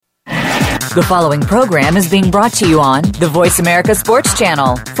The following program is being brought to you on the Voice America Sports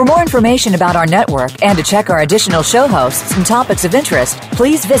Channel. For more information about our network and to check our additional show hosts and topics of interest,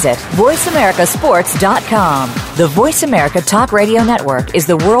 please visit voiceamericasports.com. The Voice America Talk Radio Network is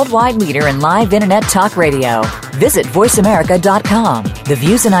the worldwide leader in live Internet talk radio. Visit voiceamerica.com. The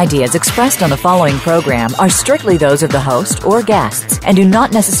views and ideas expressed on the following program are strictly those of the host or guests and do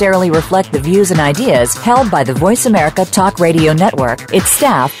not necessarily reflect the views and ideas held by the Voice America Talk Radio Network, its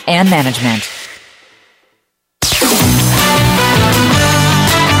staff, and management.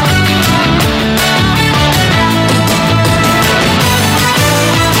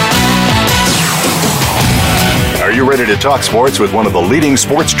 Are you ready to talk sports with one of the leading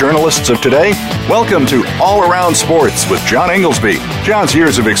sports journalists of today? Welcome to All Around Sports with John Inglesby. John's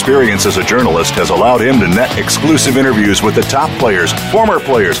years of experience as a journalist has allowed him to net exclusive interviews with the top players, former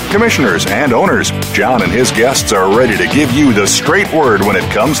players, commissioners, and owners. John and his guests are ready to give you the straight word when it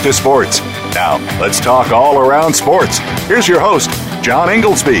comes to sports. Now, let's talk all around sports. Here's your host, John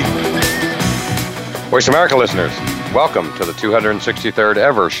Inglesby. Voice America listeners, welcome to the 263rd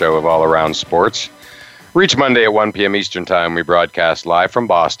ever show of All Around Sports. Each Monday at 1 p.m. Eastern Time, we broadcast live from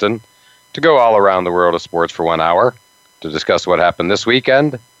Boston to go all around the world of sports for 1 hour to discuss what happened this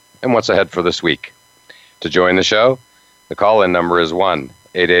weekend and what's ahead for this week. To join the show, the call-in number is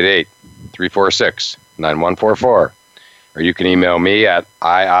 1-888-346-9144, or you can email me at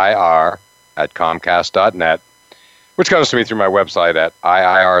iir@comcast.net, which comes to me through my website at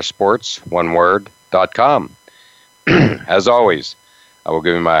iirsports.com. As always, I will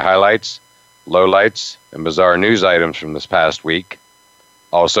give you my highlights, lowlights, and bizarre news items from this past week.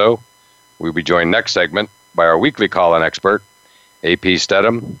 Also, we'll be joined next segment by our weekly call-in expert, A.P.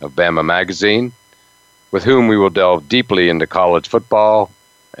 Stedham of Bama Magazine, with whom we will delve deeply into college football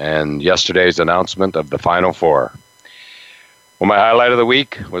and yesterday's announcement of the Final Four. Well, my highlight of the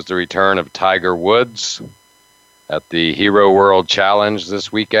week was the return of Tiger Woods at the Hero World Challenge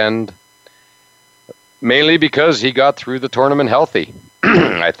this weekend, mainly because he got through the tournament healthy.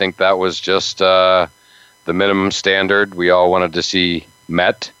 I think that was just the minimum standard we all wanted to see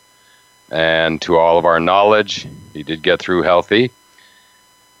met. And to all of our knowledge, he did get through healthy.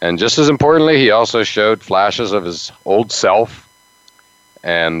 And just as importantly, he also showed flashes of his old self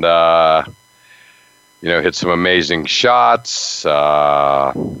and, hit some amazing shots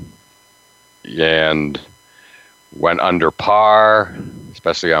and went under par,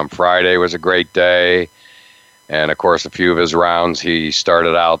 especially on Friday was a great day. And, of course, a few of his rounds, he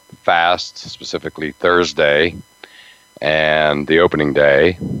started out fast, specifically Thursday and the opening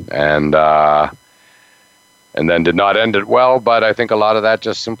day, and then did not end it well. But I think a lot of that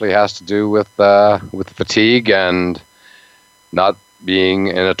just simply has to do with fatigue and not being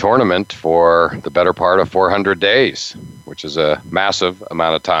in a tournament for the better part of 400 days, which is a massive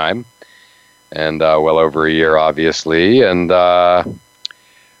amount of time, and well over a year, obviously. And but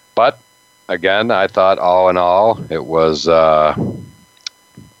again, I thought all in all, it was a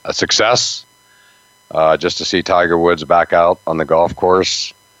success just to see Tiger Woods back out on the golf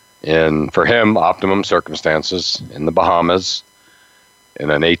course in, for him, optimum circumstances in the Bahamas in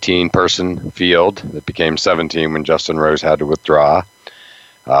an 18-person field that became 17 when Justin Rose had to withdraw.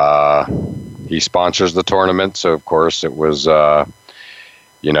 He sponsors the tournament, so of course it was,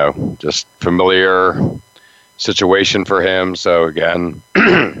 just familiar situation for him. So again,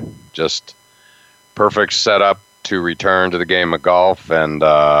 just perfect setup to return to the game of golf, and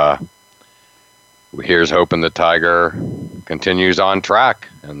here's hoping that Tiger continues on track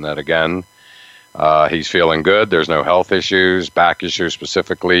and that again he's feeling good. There's no health issues, back issues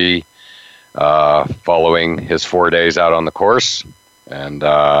specifically, following his 4 days out on the course. And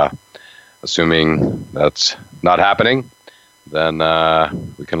assuming that's not happening, then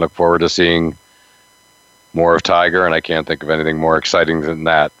we can look forward to seeing more of Tiger, and I can't think of anything more exciting than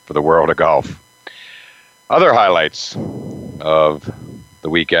that for the world of golf. Other highlights of the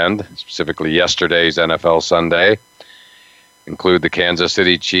weekend, specifically yesterday's NFL Sunday, include the Kansas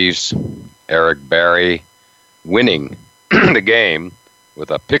City Chiefs' Eric Berry winning the game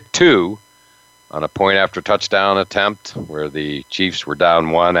with a pick 2 on a point-after-touchdown attempt where the Chiefs were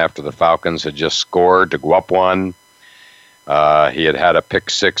down 1 after the Falcons had just scored to go up 1. He had a pick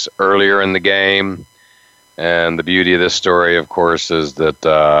 6 earlier in the game. And the beauty of this story, of course, is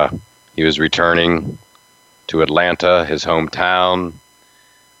that he was returning to Atlanta, his hometown,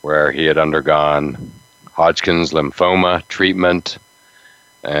 where he had undergone Hodgkin's lymphoma treatment.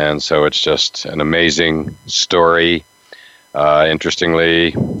 And so it's just an amazing story.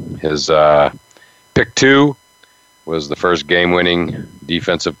 Interestingly, his pick 2 was the first game-winning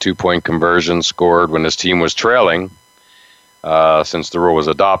defensive 2-point conversion scored when his team was trailing. since the rule was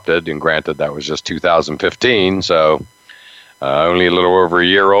adopted, and granted that was just 2015, so only a little over a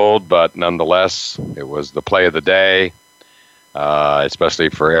year old, but nonetheless, it was the play of the day, especially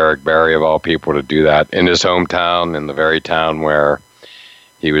for Eric Berry, of all people, to do that in his hometown, in the very town where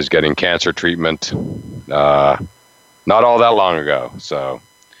he was getting cancer treatment not all that long ago. So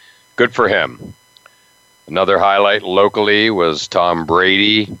good for him. Another highlight locally was Tom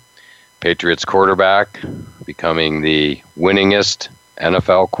Brady, Patriots quarterback, becoming the winningest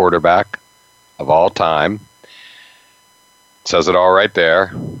NFL quarterback of all time. It says it all right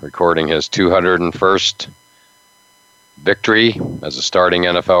there, recording his 201st victory as a starting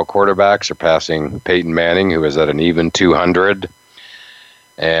NFL quarterback, surpassing Peyton Manning, who is at an even 200.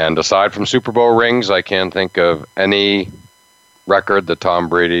 And aside from Super Bowl rings, I can't think of any record that Tom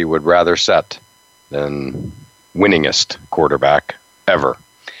Brady would rather set than winningest quarterback ever.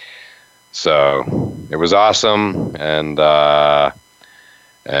 So it was awesome, and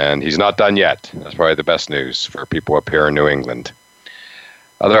he's not done yet. That's probably the best news for people up here in New England.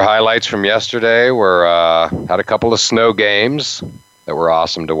 Other highlights from yesterday were had a couple of snow games that were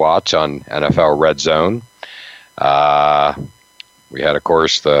awesome to watch on NFL Red Zone. We had, of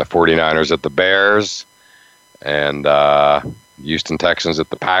course, the 49ers at the Bears and Houston Texans at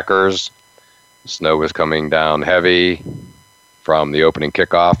the Packers. The snow was coming down heavy from the opening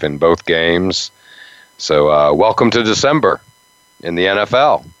kickoff in both games. So welcome to December in the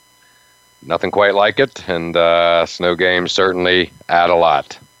NFL. Nothing quite like it, and snow games certainly add a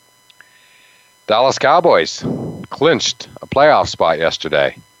lot. Dallas Cowboys clinched a playoff spot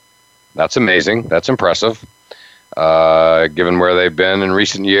yesterday. That's amazing. That's impressive. Given where they've been in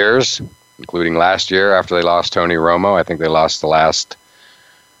recent years, including last year after they lost Tony Romo. I think they lost the last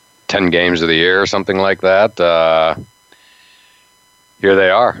 10 games of the year or something like that. Here they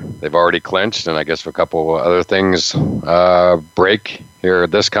are. They've already clinched, and I guess if a couple other things break here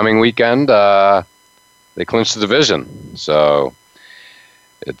this coming weekend, they clinched the division. So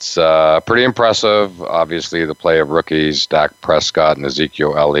it's pretty impressive. Obviously, the play of rookies, Dak Prescott and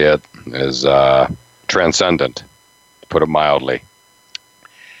Ezekiel Elliott, is transcendent, to put it mildly.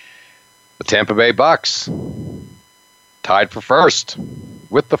 The Tampa Bay Bucks tied for first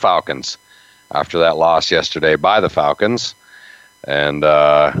with the Falcons after that loss yesterday by the Falcons. And,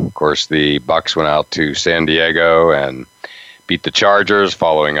 of course, the Bucks went out to San Diego and beat the Chargers,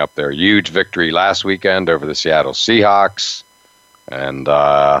 following up their huge victory last weekend over the Seattle Seahawks. And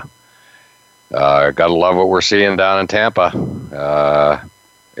got to love what we're seeing down in Tampa.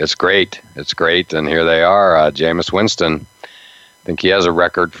 It's great. It's great. And here they are, Jameis Winston. I think he has a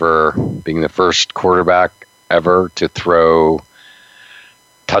record for being the first quarterback ever to throw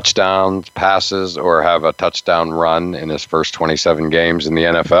touchdown passes or have a touchdown run in his first 27 games in the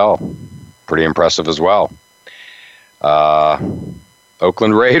NFL. Pretty impressive as well.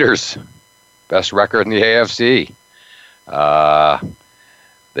 Oakland Raiders, best record in the AFC.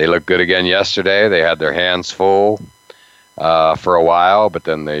 They looked good again yesterday. They had their hands full for a while, but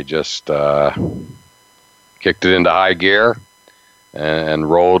then they just kicked it into high gear and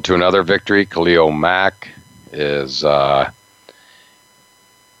rolled to another victory. Khalil Mack is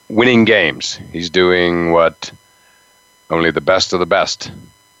winning games. He's doing what only the best of the best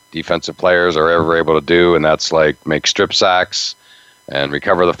defensive players are ever able to do, and that's like make strip sacks and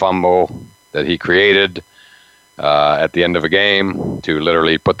recover the fumble that he created at the end of a game to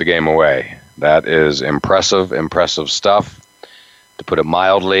literally put the game away. That is impressive stuff, to put it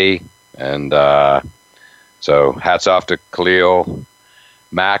mildly. And so hats off to Khalil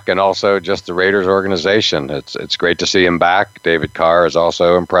Mack and also just the Raiders organization. It's great to see him back. David Carr is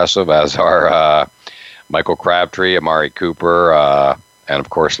also impressive, as are Michael Crabtree, Amari Cooper, and, of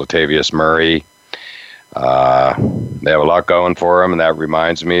course, Latavius Murray. They have a lot going for them, and that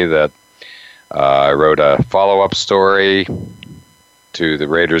reminds me that I wrote a follow-up story to the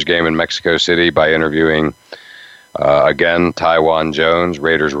Raiders game in Mexico City by interviewing, again, Taiwan Jones,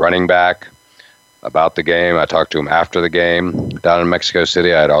 Raiders running back, about the game. I talked to him after the game down in Mexico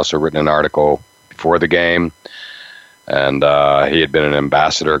City. I had also written an article before the game, and he had been an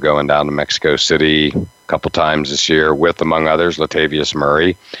ambassador going down to Mexico City a couple times this year with, among others, Latavius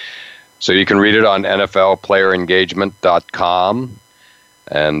Murray. So you can read it on NFLplayerengagement.com.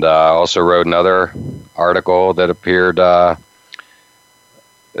 And also wrote another article that appeared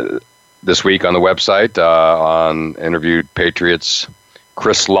this week on the website on interviewed Patriots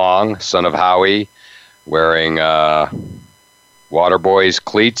Chris Long, son of Howie, wearing Waterboys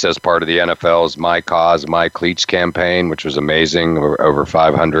cleats as part of the NFL's My Cause, My Cleats campaign, which was amazing. Over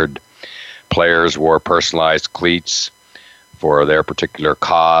 500 players wore personalized cleats for their particular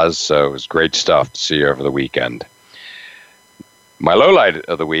cause. So it was great stuff to see over the weekend. My low light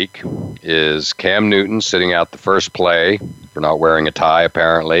of the week is Cam Newton sitting out the first play for not wearing a tie,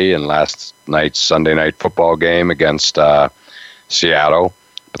 apparently, in last night's Sunday night football game against Seattle.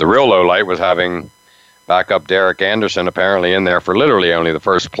 But the real low light was having backup Derek Anderson apparently in there for literally only the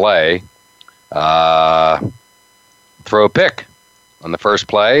first play, throw a pick on the first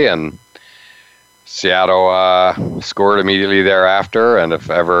play, and Seattle scored immediately thereafter. And if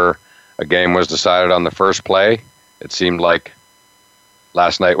ever a game was decided on the first play, it seemed like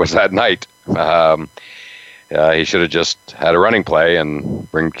last night was that night. He should have just had a running play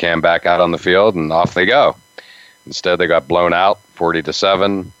and bring Cam back out on the field, and off they go. Instead, they got blown out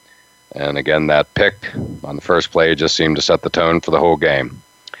 40-7. And again, that pick on the first play just seemed to set the tone for the whole game.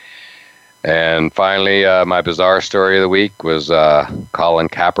 And finally, my bizarre story of the week was Colin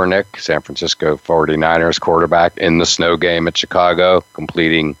Kaepernick, San Francisco 49ers quarterback, in the snow game at Chicago,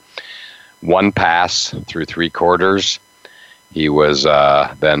 completing one pass through 3 quarters. He was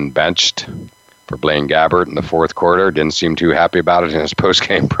then benched for Blaine Gabbert in the 4th quarter. Didn't seem too happy about it in his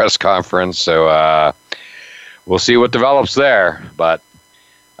post-game press conference. So we'll see what develops there. But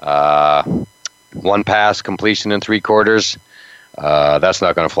one pass completion in 3 quarters, that's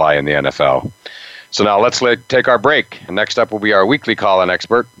not going to fly in the NFL. So now let's take our break. And next up will be our weekly call-in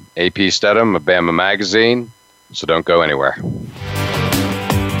expert, AP Stedham of Bama Magazine. So don't go anywhere.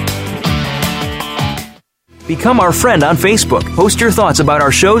 Become our friend on Facebook. Post your thoughts about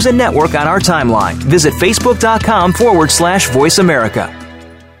our shows and network on our timeline. Visit Facebook.com/Voice America.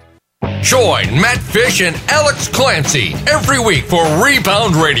 Join Matt Fish and Alex Clancy every week for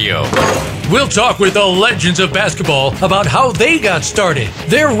Rebound Radio. We'll talk with the legends of basketball about how they got started,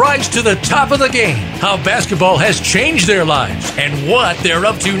 their rise to the top of the game, how basketball has changed their lives, and what they're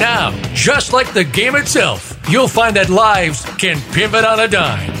up to now. Just like the game itself, you'll find that lives can pivot on a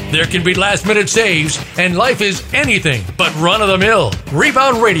dime. There can be last-minute saves, and life is anything but run-of-the-mill.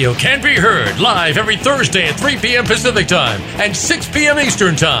 Rebound Radio can be heard live every Thursday at 3 p.m. Pacific Time and 6 p.m.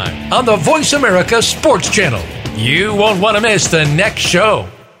 Eastern Time on the Voice America Sports Channel. You won't want to miss the next show.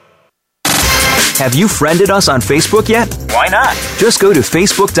 Have you friended us on Facebook yet? Why not? Just go to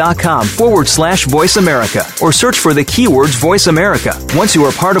Facebook.com/Voice America or search for the keywords Voice America. Once you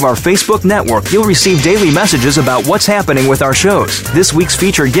are part of our Facebook network, you'll receive daily messages about what's happening with our shows, this week's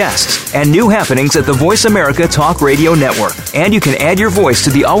featured guests, and new happenings at the Voice America Talk Radio Network. And you can add your voice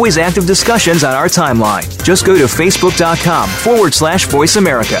to the always active discussions on our timeline. Just go to Facebook.com/Voice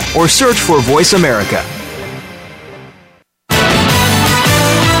America or search for Voice America.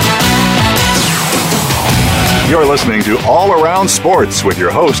 You're listening to All Around Sports with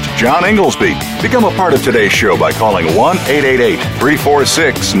your host, John Inglesby. Become a part of today's show by calling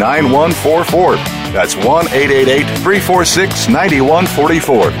 1-888-346-9144. That's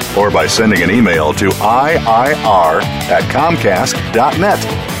 1-888-346-9144. Or by sending an email to iir@comcast.net.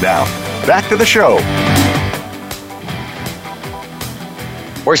 Now, back to the show.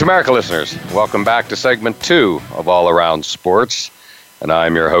 Voice America listeners, welcome back to segment 2 of All Around Sports. And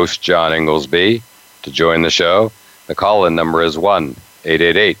I'm your host, John Inglesby. To join the show, the call-in number is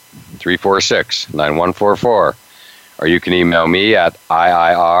 1-888-346-9144. Or you can email me at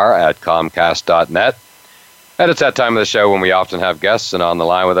iir@comcast.net. And it's that time of the show when we often have guests, and on the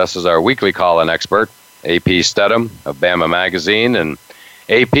line with us is our weekly call-in expert, AP Stedham of Bama Magazine. And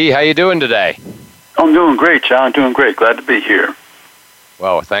AP, how you doing today? I'm doing great, John. Doing great. Glad to be here.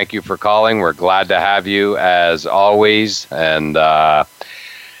 Well, thank you for calling. We're glad to have you as always. And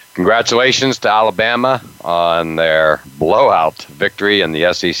congratulations to Alabama on their blowout victory in the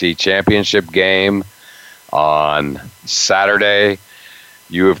SEC championship game on Saturday.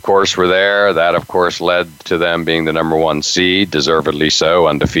 You, of course, were there. That, of course, led to them being the number 1 seed, deservedly so,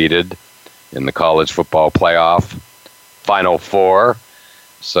 undefeated in the college football playoff Final Four.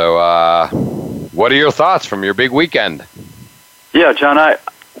 So what are your thoughts from your big weekend? Yeah, John, I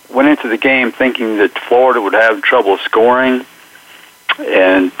went into the game thinking that Florida would have trouble scoring.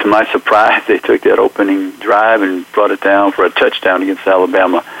 And to my surprise, they took that opening drive and brought it down for a touchdown against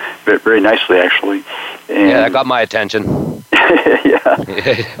Alabama, very nicely, actually. And yeah, that got my attention. Yeah,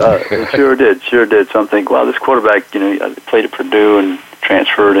 it sure did. So I'm thinking, wow, this quarterback, played at Purdue and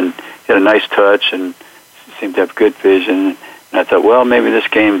transferred and had a nice touch and seemed to have good vision. And I thought, well, maybe this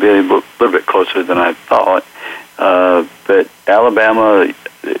game will be a little bit closer than I thought. But Alabama,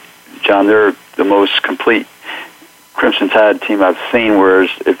 John, they're the most complete Crimson Tide team I've seen, whereas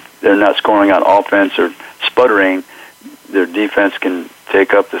if they're not scoring on offense or sputtering, their defense can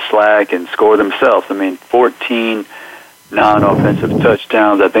take up the slack and score themselves. 14 non-offensive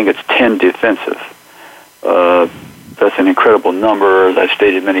touchdowns. I think it's 10 defensive. That's an incredible number. As I've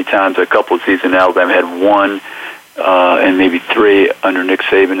stated many times, a couple of seasons, Alabama had 1 and maybe 3 under Nick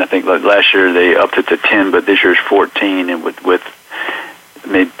Saban. I think last year they upped it to 10, but this year's 14, and with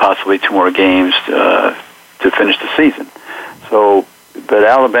maybe possibly 2 more games to finish the season. So, but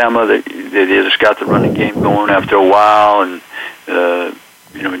Alabama, they just got the running game going after a while, and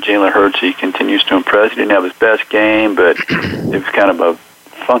Jalen Hurts, he continues to impress. He didn't have his best game, but it was kind of a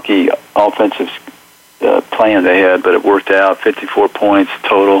funky offensive plan they had, but it worked out. 54 points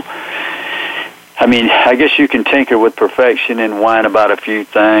total. I mean, I guess you can tinker with perfection and whine about a few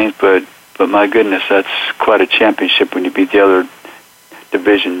things, but my goodness, that's quite a championship when you beat the other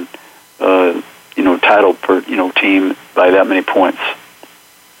division, title per team by that many points.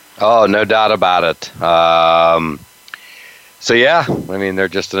 Oh, no doubt about it. So yeah, I mean, they're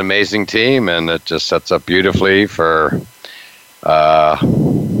just an amazing team, and it just sets up beautifully for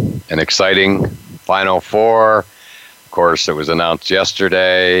an exciting Final Four. Of course, it was announced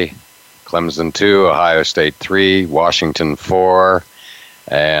yesterday. Clemson 2, Ohio State 3, Washington 4,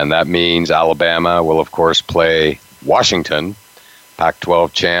 and that means Alabama will, of course, play Washington,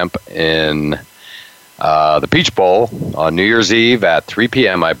 Pac-12 champ, in the Peach Bowl on New Year's Eve at 3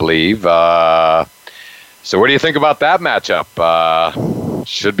 p.m., I believe. So what do you think about that matchup?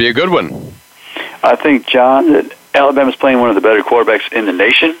 Should be a good one. I think, John, that Alabama's playing one of the better quarterbacks in the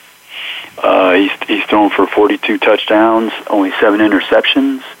nation. He's thrown for 42 touchdowns, only 7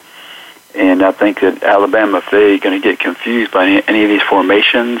 interceptions. And I think that Alabama, if they're going to get confused by any of these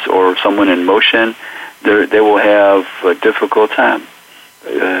formations or someone in motion, they will have a difficult time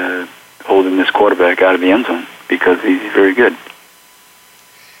holding this quarterback out of the end zone because he's very good.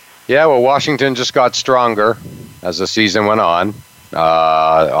 Yeah, well, Washington just got stronger as the season went on.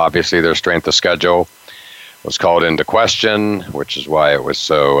 Obviously, their strength of schedule was called into question, which is why it was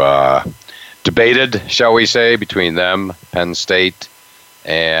so debated, shall we say, between them, Penn State,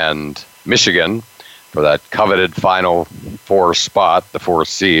 and Michigan for that coveted Final Four spot, the 4th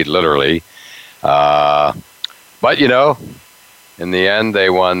seed, literally. But, in the end, they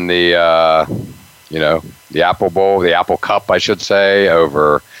won the Apple Bowl, the Apple Cup, I should say,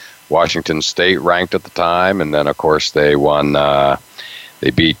 over Washington State, ranked at the time. And then, of course, they won,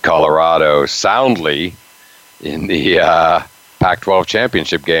 they beat Colorado soundly in the Pac-12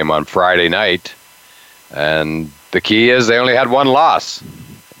 championship game on Friday night. And the key is they only had 1 loss.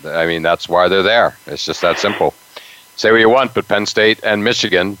 I mean, that's why they're there. It's just that simple. Say what you want, but Penn State and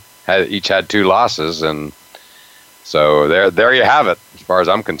Michigan each had 2 losses, and so there you have it, as far as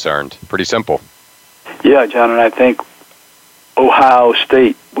I'm concerned. Pretty simple. Yeah, John, and I think Ohio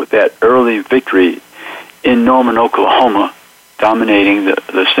State, with that early victory in Norman, Oklahoma, dominating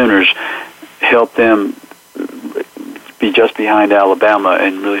the Sooners, helped them be just behind Alabama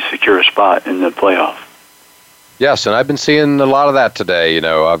and really secure a spot in the playoff. Yes, and I've been seeing a lot of that today,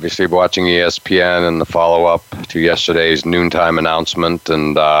 obviously watching ESPN and the follow-up to yesterday's noontime announcement.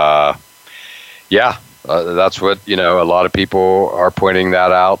 And, that's what, a lot of people are pointing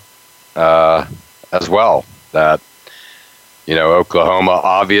that out as well, that, Oklahoma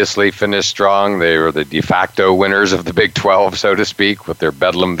obviously finished strong. They were the de facto winners of the Big 12, so to speak, with their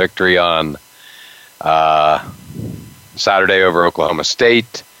Bedlam victory on Saturday over Oklahoma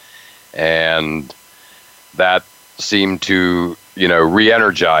State. And that seemed to,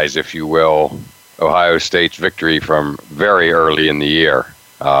 re-energize, if you will, Ohio State's victory from very early in the year,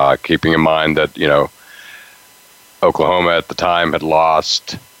 keeping in mind that, Oklahoma at the time had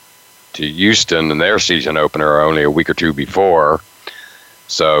lost to Houston in their season opener only a week or 2 before.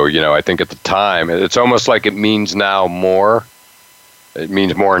 So, I think at the time, it's almost like it means more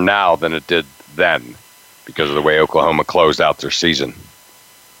now than it did then because of the way Oklahoma closed out their season.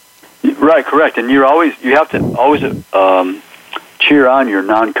 Right, correct. And you have to always cheer on your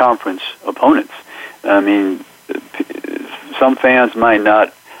non-conference opponents. I mean, some fans might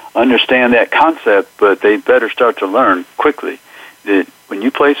not understand that concept, but they better start to learn quickly that when you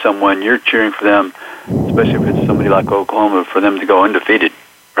play someone, you're cheering for them, especially if it's somebody like Oklahoma, for them to go undefeated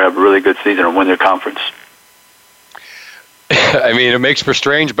or have a really good season or win their conference. I mean, it makes for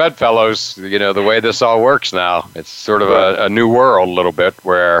strange bedfellows, the way this all works now. It's sort of a new world a little bit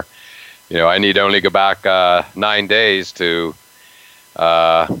where, I need only go back 9 days to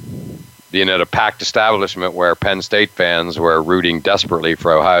being at a packed establishment where Penn State fans were rooting desperately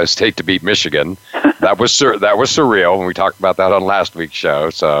for Ohio State to beat Michigan. That was surreal, and we talked about that on last week's show.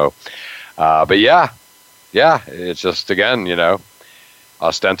 So, but yeah, it's just, again,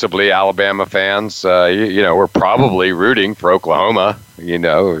 ostensibly Alabama fans, we're probably rooting for Oklahoma,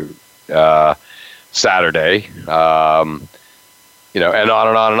 Saturday. And on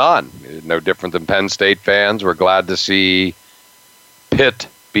and on and on. No different than Penn State fans. We're glad to see Pitt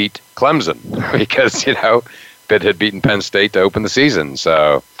beat Clemson because, Pitt had beaten Penn State to open the season.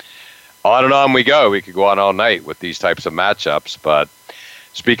 So on and on we go. We could go on all night with these types of matchups. But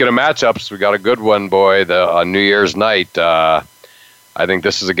speaking of matchups, we got a good one, boy, on New Year's night. I think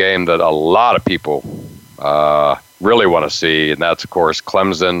this is a game that a lot of people really want to see, and that's, of course,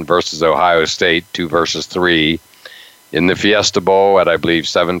 Clemson versus Ohio State, 2 versus 3, in the Fiesta Bowl at, I believe,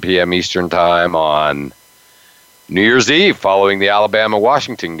 7 p.m. Eastern Time on New Year's Eve, following the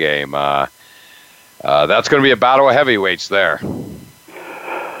Alabama-Washington game. That's going to be a battle of heavyweights there.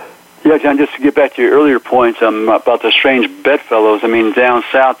 Yeah, John, just to get back to your earlier points about the strange bedfellows, I mean, down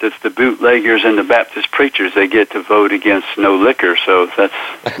south, it's the bootleggers and the Baptist preachers. They get to vote against no liquor, so that's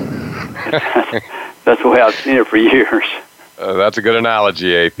the way I've seen it for years. That's a good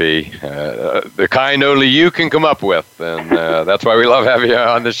analogy, AP. The kind only you can come up with, and that's why we love having you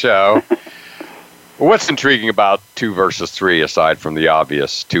on the show. What's intriguing about 2 versus 3, aside from the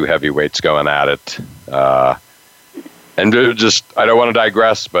obvious 2 heavyweights going at it? And just, I don't want to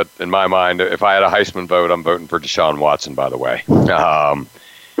digress, but in my mind, if I had a Heisman vote, I'm voting for Deshaun Watson, by the way.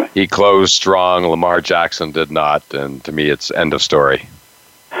 He closed strong. Lamar Jackson did not, and to me, it's end of story.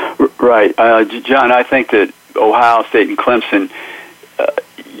 Right. John, I think that Ohio State and Clemson,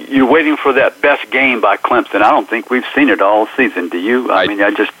 you're waiting for that best game by Clemson. I don't think we've seen it all season. Do you? I mean,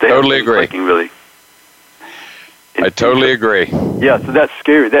 I just totally agree. Really. I totally agree. Yeah, so that's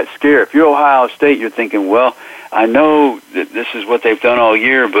scary. That's scary. If you're Ohio State, you're thinking, well, I know that this is what they've done all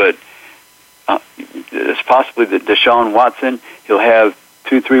year, but it's possibly that Deshaun Watson, he'll have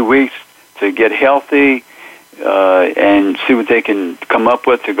 2-3 weeks to get healthy and see what they can come up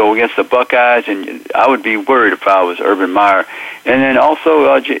with to go against the Buckeyes. And I would be worried if I was Urban Meyer. And then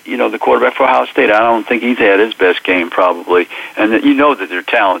also, the quarterback for Ohio State, I don't think he's had his best game probably. And you know that they're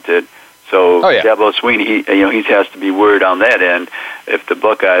talented. So Dabo Swinney, he has to be worried on that end if the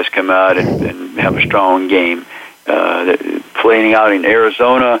Buckeyes come out and have a strong game. Playing out in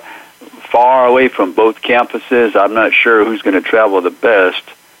Arizona, far away from both campuses, I'm not sure who's going to travel the best,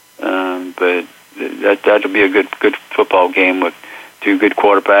 but that'll be a good football game with 2 good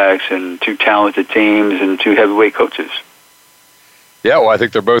quarterbacks and 2 talented teams and 2 heavyweight coaches. Yeah, well, I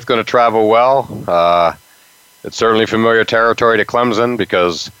think they're both going to travel well. It's certainly familiar territory to Clemson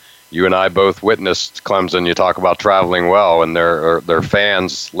because you and I both witnessed Clemson. You talk about traveling well, and their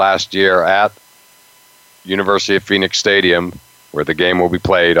fans last year at University of Phoenix Stadium, where the game will be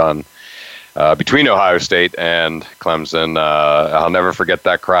played on between Ohio State and Clemson. I'll never forget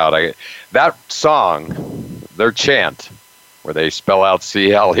that crowd. That song, their chant, where they spell out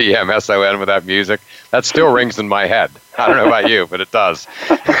CLEMSON with that music, that still rings in my head. I don't know about you, but it does.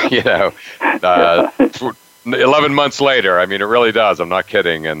 11 months later, I mean, it really does. I'm not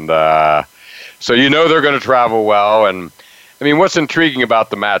kidding. And so they're going to travel well. And, I mean, what's intriguing about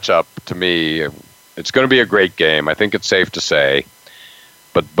the matchup to me, it's going to be a great game. I think it's safe to say.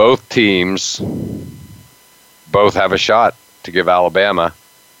 But both teams have a shot to give Alabama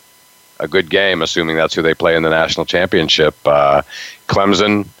a good game, assuming that's who they play in the national championship.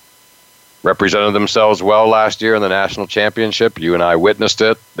 Clemson represented themselves well last year in the national championship. You and I witnessed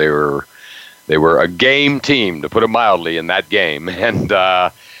it. They were a game team, to put it mildly, in that game. And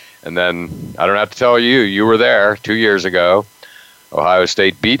then I don't have to tell you, you were there 2 years ago. Ohio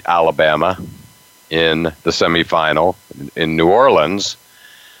State beat Alabama in the semifinal in New Orleans.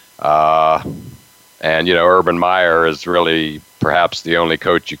 And, Urban Meyer is really perhaps the only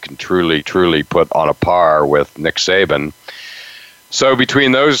coach you can truly put on a par with Nick Saban. So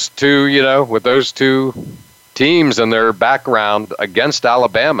between those two, with those two teams and their background against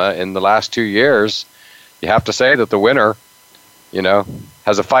Alabama in the last 2 years, you have to say that the winner,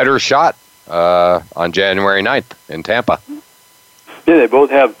 has a fighter's shot on January 9th in Tampa. Yeah, they both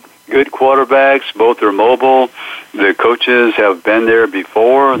have good quarterbacks. Both are mobile. The coaches have been there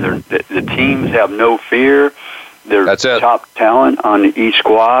before. The teams have no fear. They're top talent on each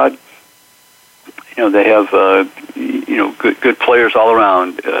squad. They have good players all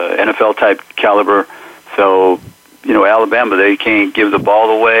around, NFL type caliber. So Alabama, they can't give the ball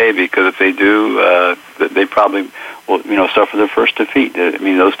away, because if they do, they probably will suffer their first defeat. I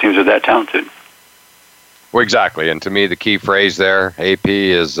mean, those teams are that talented. Well, exactly. And to me, the key phrase there, AP,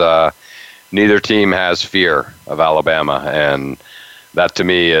 is neither team has fear of Alabama. And that, to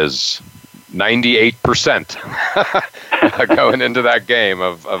me, is 98% going into that game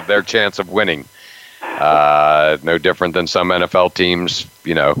of their chance of winning. No different than some NFL teams,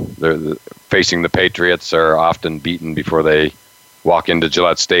 they're facing the Patriots are often beaten before they walk into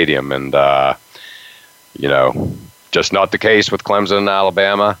Gillette Stadium. And, just not the case with Clemson and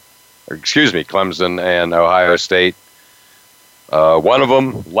Alabama. Clemson and Ohio State. One of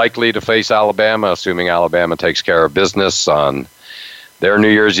them likely to face Alabama, assuming Alabama takes care of business on their New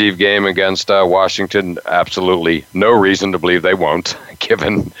Year's Eve game against Washington. Absolutely no reason to believe they won't,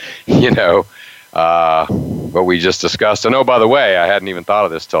 given, what we just discussed. And, oh, by the way, I hadn't even thought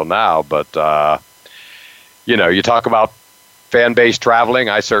of this till now, but, you talk about fan base traveling.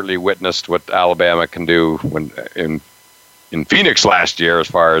 I certainly witnessed what Alabama can do when in Phoenix last year as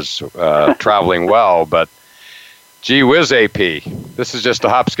far as traveling well, but gee whiz, AP, this is just a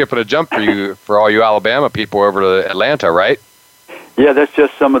hop, skip, and a jump for all you Alabama people over to Atlanta, right? Yeah, that's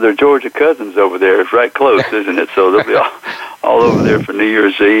just some of their Georgia cousins over there. It's right close, isn't it? So they'll be all over there for New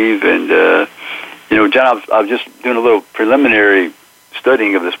Year's Eve. And, John, I was just doing a little preliminary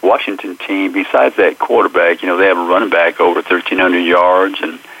studying of this Washington team. Besides that quarterback, they have a running back over 1,300 yards.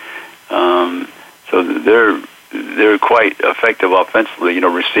 And so they're quite effective offensively.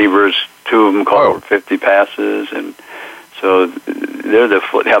 Receivers, 2 of them caught over 50 passes. And so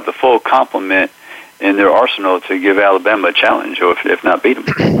they have the full complement in their arsenal to give Alabama a challenge, or if not beat them.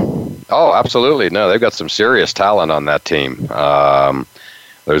 Oh, absolutely. No, they've got some serious talent on that team.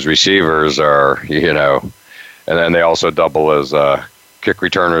 Those receivers are, and then they also double as kick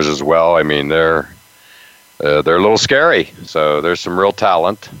returners as well. I mean, they're a little scary. So there's some real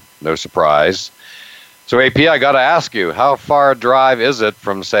talent, no surprise. So, AP, I got to ask you, how far a drive is it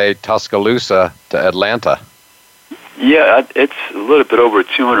from, say, Tuscaloosa to Atlanta? Yeah, it's a little bit over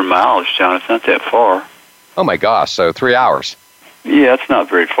 200 miles, John. It's not that far. Oh, my gosh. So 3 hours. Yeah, it's not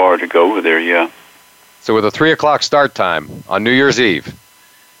very far to go over there, yeah. So with a 3 o'clock start time on New Year's Eve,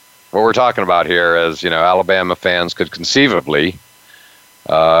 what we're talking about here is, Alabama fans could conceivably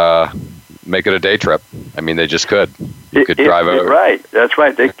make it a day trip. I mean, they just could. You could drive over. Right. That's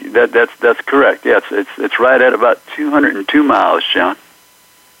right. That's correct. Yes, it's right at about 202 miles, John.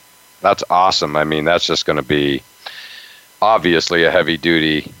 That's awesome. I mean, that's just going to be obviously a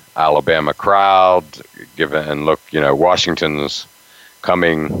heavy-duty Alabama crowd. Washington's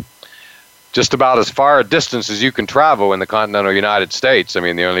coming just about as far a distance as you can travel in the continental United States. I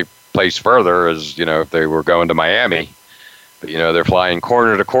mean, the only place further is, if they were going to Miami. But, they're flying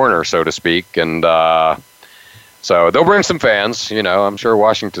corner to corner, so to speak. And so they'll bring some fans. I'm sure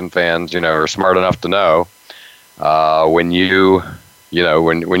Washington fans, are smart enough to know when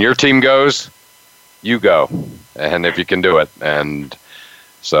when your team goes, you go. And if you can do it. And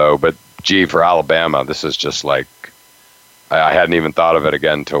so, but gee, for Alabama, this is just like, I hadn't even thought of it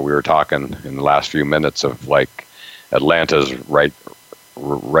again until we were talking in the last few minutes of like Atlanta's right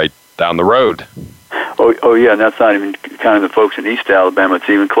down the road. Oh yeah, and that's not even kind of the folks in East Alabama. It's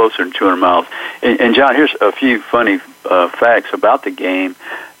even closer than 200 miles. And John, here's a few funny facts about the game.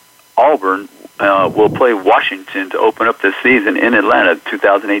 Auburn will play Washington to open up the season in Atlanta,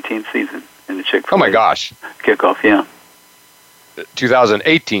 2018 season in the Chick-fil-A. Oh my gosh! Kickoff, yeah.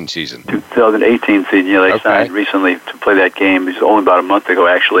 2018 season. 2018 season. Yeah, they signed recently to play that game. It was only about a month ago,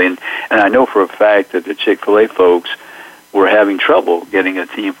 actually. And I know for a fact that the Chick-fil-A folks were having trouble getting a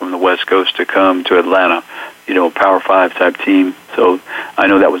team from the West Coast to come to Atlanta, a Power 5 type team. So I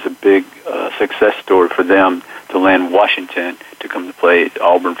know that was a big success story for them to land Washington to come to play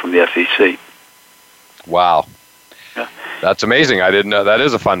Auburn from the SEC. Wow. Yeah. That's amazing. I didn't know. That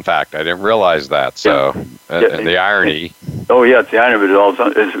is a fun fact. I didn't realize that. So, and the irony. Oh, yeah, it's the irony of it all.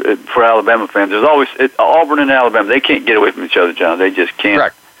 Is for Alabama fans, there's always Auburn and Alabama. They can't get away from each other, John. They just can't.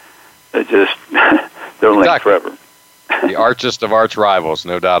 Correct. They just, they're linked forever. The archest of arch rivals,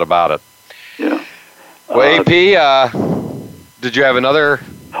 no doubt about it. Yeah. Well, AP, did you have another?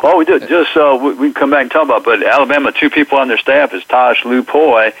 Oh, we did. Just we can come back and talk about it. But Alabama, 2 people on their staff is Taj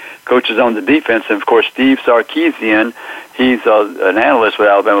Lupoy, coaches on the defense, and, of course, Steve Sarkisian. He's an analyst with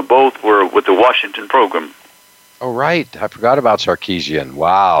Alabama. Both were with the Washington program. Oh, right. I forgot about Sarkisian.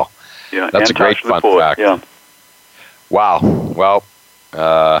 Wow. Yeah, that's a great fun fact. Yeah. Wow. Well,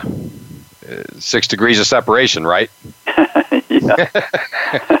 6 degrees of separation, right? Yeah.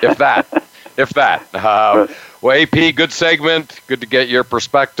 If that. Well, AP, good segment. Good to get your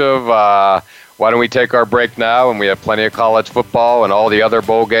perspective. Why don't we take our break now? And we have plenty of college football and all the other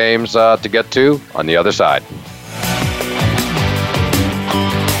bowl games to get to on the other side.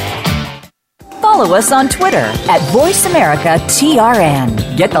 Follow us on Twitter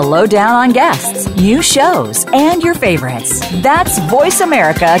 @VoiceAmericaTRN. Get the lowdown on guests, new shows, and your favorites. That's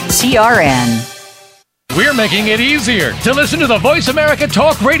VoiceAmericaTRN. We're making it easier to listen to the Voice America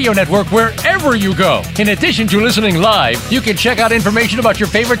Talk Radio Network wherever you go. In addition to listening live, you can check out information about your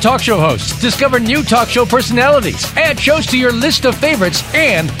favorite talk show hosts, discover new talk show personalities, add shows to your list of favorites,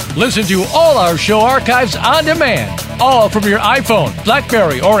 and listen to all our show archives on demand. All from your iPhone,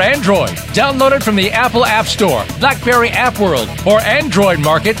 BlackBerry, or Android. Download it from the Apple App Store, BlackBerry App World, or Android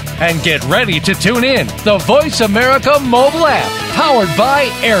Market, and get ready to tune in. The Voice America mobile app, powered by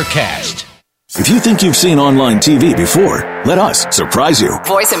Aircast. If you think you've seen online TV before, let us surprise you.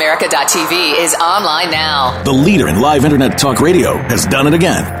 VoiceAmerica.tv is online now. The leader in live internet talk radio has done it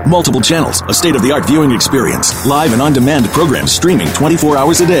again. Multiple channels, a state-of-the-art viewing experience, live and on-demand programs streaming 24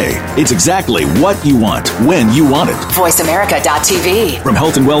 hours a day. It's exactly what you want, when you want it. VoiceAmerica.tv. From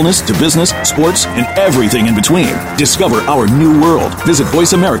health and wellness to business, sports, and everything in between. Discover our new world. Visit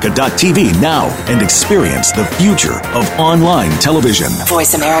VoiceAmerica.tv now and experience the future of online television.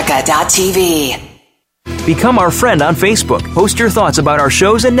 VoiceAmerica.tv. Become our friend on Facebook. Post your thoughts about our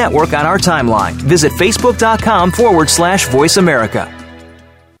shows and network on our timeline. Visit Facebook.com/Voice America.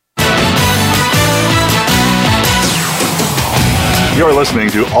 You're listening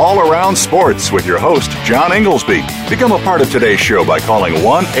to All Around Sports with your host, John Inglesby. Become a part of today's show by calling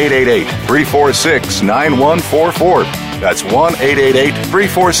 1-888-346-9144. That's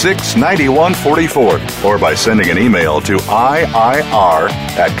 1-888-346-9144. Or by sending an email to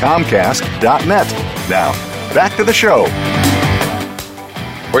iir@comcast.net. Now, back to the show.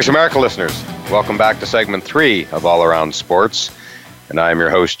 Voice America listeners, welcome back to segment 3 of All Around Sports. And I'm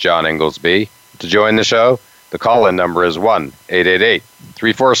your host, John Inglesby. To join the show, the call-in number is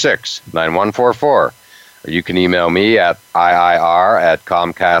 1-888-346-9144. Or you can email me at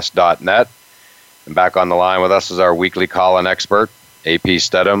iir@comcast.net. And back on the line with us is our weekly call-in expert, AP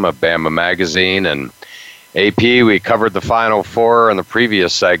Stedham of Bama Magazine. And AP, we covered the Final Four in the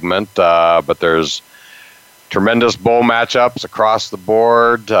previous segment, but there's tremendous bowl matchups across the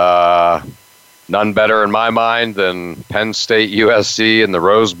board. None better in my mind than Penn State USC in the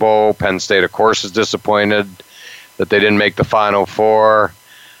Rose Bowl. Penn State, of course, is disappointed that they didn't make the Final Four,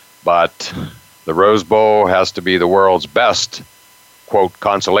 but the Rose Bowl has to be the world's best, quote,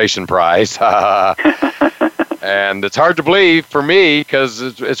 consolation prize. And it's hard to believe for me because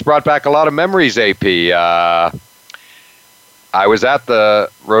it's brought back a lot of memories, AP. I was at the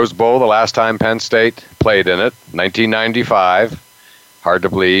Rose Bowl the last time Penn State played in it, 1995. Hard to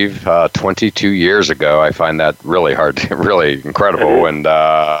believe, 22 years ago. I find that really hard, really incredible. And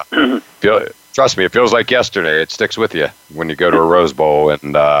trust me, it feels like yesterday. It sticks with you when you go to a Rose Bowl.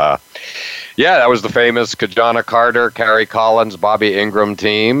 And yeah, that was the famous Kajana Carter, Kerry Collins, Bobby Ingram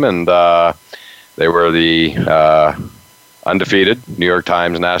team. And they were the undefeated New York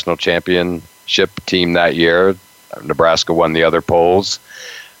Times National Championship team that year. Nebraska won the other polls.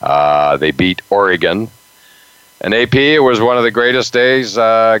 They beat Oregon. And AP, it was one of the greatest days,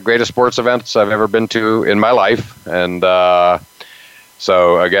 greatest sports events I've ever been to in my life. And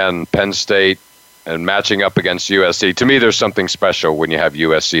so, again, Penn State and matching up against USC. To me, there's something special when you have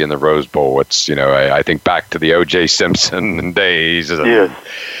USC in the Rose Bowl. It's, you know, I think back to the O.J. Simpson days. And, yes.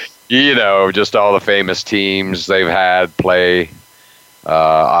 You know, just all the famous teams they've had play,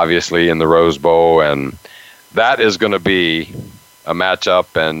 obviously, in the Rose Bowl. And that is going to be a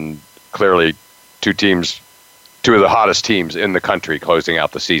matchup, and clearly two of the hottest teams in the country closing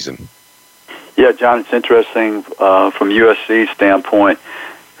out the season. Yeah, John, it's interesting from USC's standpoint.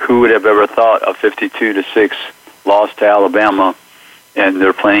 Who would have ever thought a 52-6 loss to Alabama, and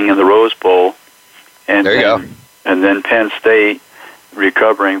they're playing in the Rose Bowl, and there you go. And then Penn State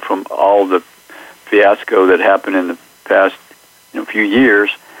recovering from all the fiasco that happened in the past few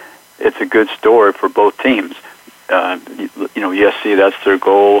years. It's a good story for both teams. USC, that's their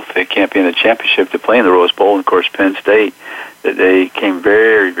goal. If they can't be in the championship, to play in the Rose Bowl. And of course, Penn State, they came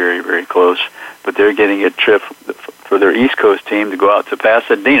very, very, very close. But they're getting a trip for their East Coast team to go out to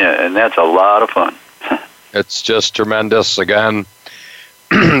Pasadena, and that's a lot of fun. It's just tremendous. Again,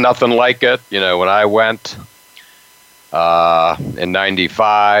 nothing like it. You know, when I went in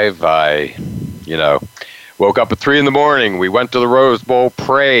 95, I, woke up at 3 a.m. We went to the Rose Bowl,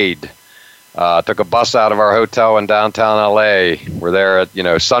 prayed. Took a bus out of our hotel in downtown L.A. We're there at,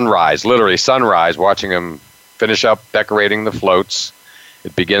 sunrise, literally sunrise, watching them finish up decorating the floats. The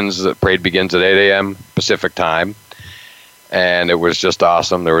parade begins at 8 a.m. Pacific time. And it was just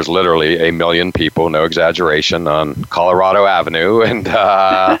awesome. There was literally 1 million people, no exaggeration, on Colorado Avenue. And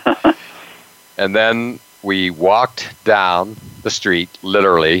and then we walked down the street,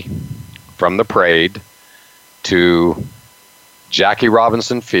 literally, from the parade to Jackie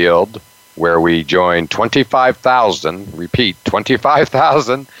Robinson Field, where we joined 25,000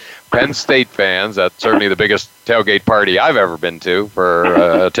 Penn State fans. That's certainly the biggest tailgate party I've ever been to for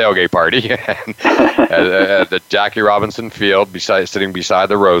a tailgate party. At the Jackie Robinson Field, sitting beside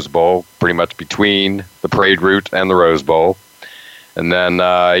the Rose Bowl, pretty much between the parade route and the Rose Bowl. And then,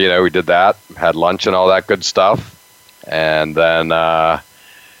 we did that, had lunch and all that good stuff. And then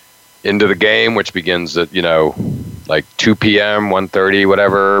into the game, which begins at, like 2 p.m., 1:30,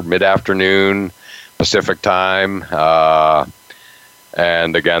 whatever, mid-afternoon, Pacific time.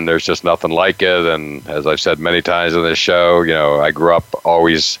 And again, there's just nothing like it. And as I've said many times in this show, I grew up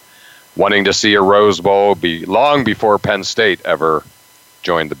always wanting to see a Rose Bowl long before Penn State ever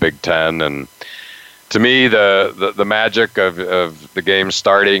joined the Big Ten. And to me, the magic of the game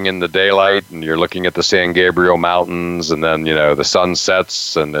starting in the daylight, and you're looking at the San Gabriel Mountains, and then, the sun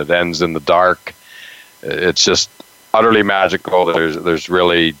sets and it ends in the dark. It's just utterly magical. There's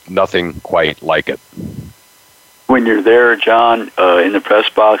really nothing quite like it. When you're there, John, in the press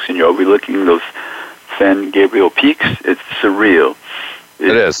box, and you're overlooking those San Gabriel peaks, it's surreal.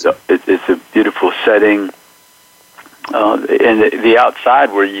 It is. It's a beautiful setting. And the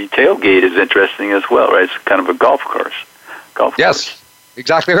outside where you tailgate is interesting as well, right? It's kind of a golf course. Yes,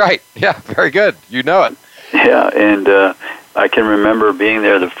 exactly right. Yeah, very good. You know it. Yeah, and I can remember being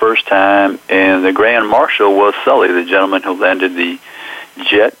there the first time, and the Grand Marshal was Sully, the gentleman who landed the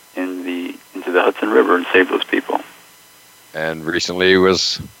jet into the Hudson River and saved those people. And recently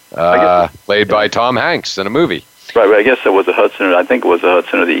was played by Tom Hanks in a movie. Right, I guess it was the Hudson. I think it was the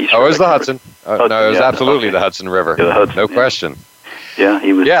Hudson or the East. Oh, it was the Hudson. No, it was absolutely the Hudson River. Yeah, the Hudson, no question. Yeah,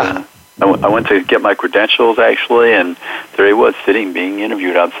 he was. Yeah. I went to get my credentials, actually, and there he was sitting, being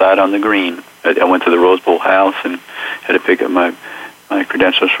interviewed outside on the green. I went to the Rose Bowl house and had to pick up my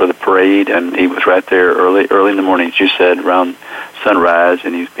credentials for the parade, and he was right there early in the morning, as you said, around sunrise,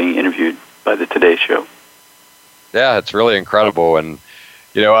 and he was being interviewed by the Today Show. Yeah, it's really incredible. And,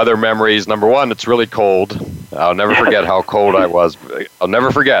 other memories. Number one, it's really cold. I'll never forget how cold I was. I'll never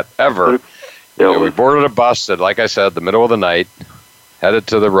forget, ever. We boarded a bus at, like I said, the middle of the night, headed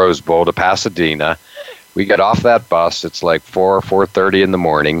to the Rose Bowl to Pasadena. We get off that bus. It's like 4:30 in the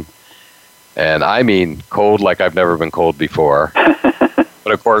morning. And I mean cold like I've never been cold before.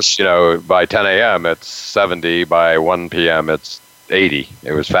 But, of course, by 10 a.m. it's 70. By 1 p.m. it's 80.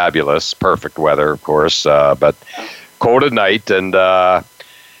 It was fabulous. Perfect weather, of course, but cold at night. And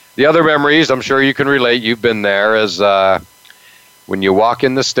the other memories, I'm sure you can relate, you've been there, is when you walk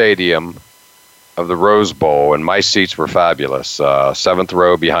in the stadium of the Rose Bowl, and my seats were fabulous. 7th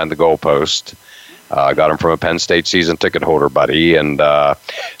row behind the goalpost. I got them from a Penn State season ticket holder buddy. And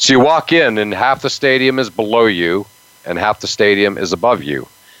so you walk in, and half the stadium is below you, and half the stadium is above you,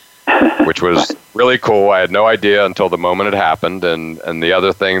 which was really cool. I had no idea until the moment it happened. And the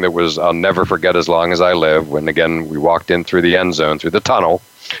other thing that was I'll never forget as long as I live, when, again, we walked in through the end zone, through the tunnel,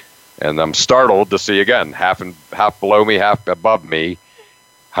 and I'm startled to see, again, half below me, half above me,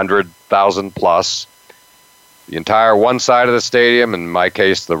 100,000 plus. The entire one side of the stadium, in my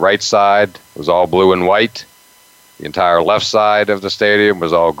case, the right side, was all blue and white. The entire left side of the stadium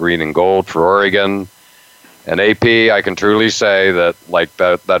was all green and gold for Oregon. And AP, I can truly say that, like,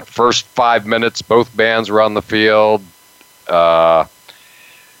 that first 5 minutes, both bands were on the field,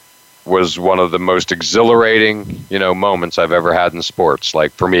 was one of the most exhilarating, moments I've ever had in sports.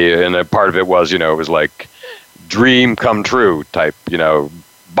 Like, for me, and a part of it was, it was like dream come true type,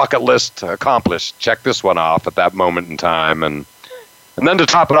 bucket list accomplished. Check this one off at that moment in time. And then to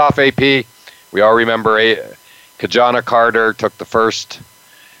top it off, AP, we all remember Kajana Carter took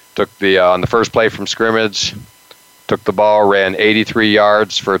the on the first play from scrimmage, took the ball, ran 83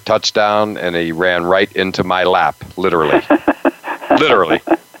 yards for a touchdown, and he ran right into my lap, literally. Literally.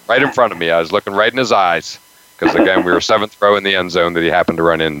 Right in front of me. I was looking right in his eyes because, again, we were 7th row in the end zone that he happened to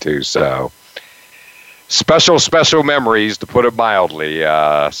run into. So special memories, to put it mildly.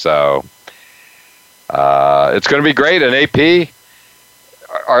 It's going to be great. And AP,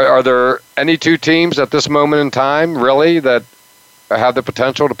 are there any two teams at this moment in time, really, that have the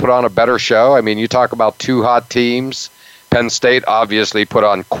potential to put on a better show? I mean, you talk about two hot teams. Penn State obviously put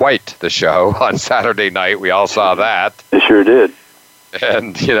on quite the show on Saturday night. We all saw that. They sure did.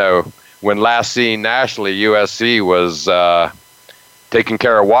 And, when last seen nationally, USC was taking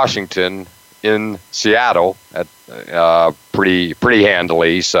care of Washington in Seattle at pretty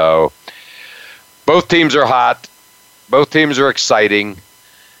handily. So both teams are hot. Both teams are exciting.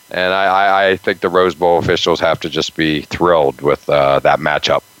 And I think the Rose Bowl officials have to just be thrilled with that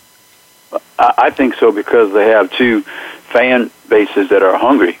matchup. I think so, because they have two fan bases that are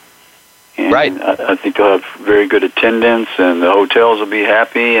hungry. And right. I think they'll have very good attendance, and the hotels will be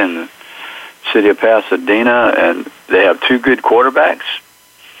happy, and the city of Pasadena, and they have two good quarterbacks.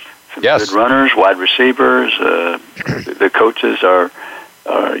 some good runners, wide receivers. The coaches are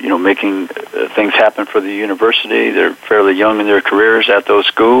making things happen for the university. They're fairly young in their careers at those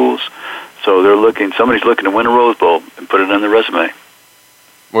schools, so somebody's looking to win a Rose Bowl and put it on their resume.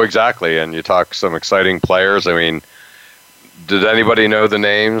 Well, exactly, and you talk some exciting players. I mean, did anybody know the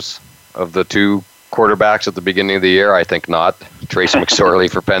names of the two quarterbacks at the beginning of the year? I think not. Trace McSorley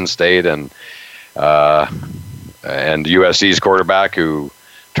for Penn State and USC's quarterback who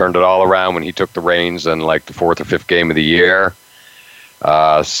turned it all around when he took the reins in like the fourth or fifth game of the year.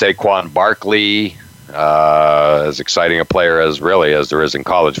 Saquon Barkley, as exciting a player as there is in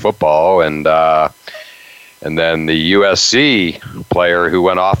college football, and then the USC player who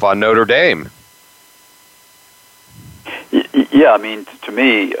went off on Notre Dame. Yeah, I mean, to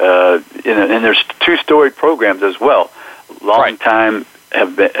me, and there's two storied programs as well. Long time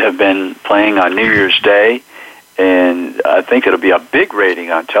have been playing on New Year's Day, and I think it'll be a big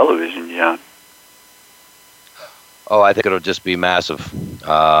rating on television, John. Oh, I think it'll just be massive,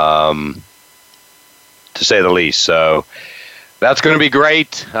 to say the least. So that's going to be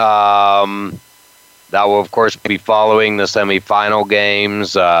great. That will, of course, be following the semifinal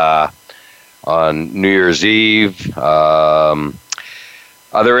games on New Year's Eve.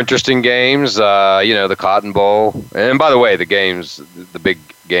 Other interesting games, the Cotton Bowl. And by the way, the big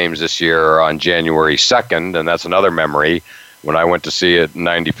games this year are on January 2nd, and that's another memory. When I went to see it in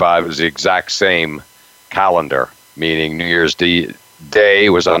 95, it was the exact same calendar, meaning New Year's Day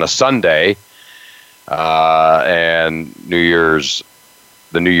was on a Sunday, and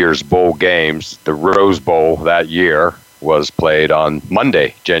the New Year's Bowl games, the Rose Bowl that year, was played on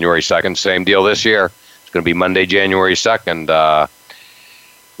Monday, January 2nd. Same deal this year. It's going to be Monday, January 2nd.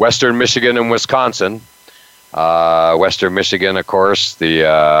 Western Michigan and Wisconsin. Western Michigan, of course, the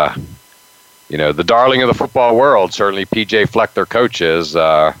darling of the football world. Certainly, P.J. Fleck, their coach, is.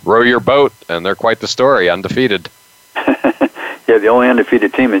 Row your boat, and they're quite the story, undefeated. Yeah, the only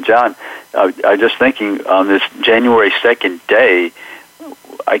undefeated team. And John, I'm just thinking on this January 2nd day,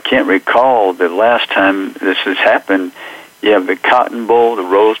 I can't recall the last time this has happened. You have the Cotton Bowl, the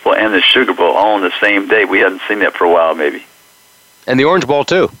Rose Bowl, and the Sugar Bowl all on the same day. We hadn't seen that for a while, maybe. And the Orange Bowl,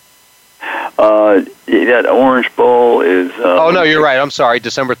 too. The Orange Bowl is... oh, no, you're right. I'm sorry.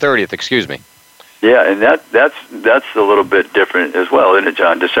 December 30th. Excuse me. Yeah, and that's a little bit different as well, isn't it,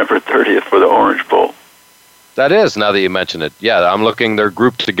 John? December 30th for the Orange Bowl. That is, now that you mention it. Yeah, they're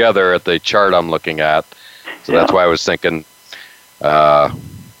grouped together at the chart I'm looking at. So that's why I was thinking,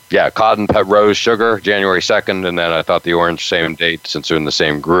 Cotton, Pet Rose, Sugar, January 2nd, and then I thought the Orange, same date since they're in the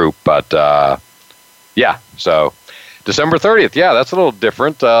same group. But, so December 30th, that's a little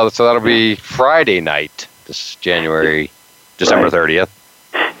different. So that'll be Friday night, December 30th.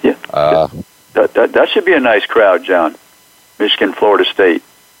 Yeah. That should be a nice crowd, John. Michigan, Florida State.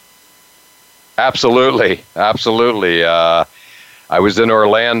 Absolutely. I was in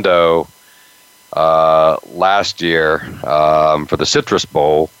Orlando last year for the Citrus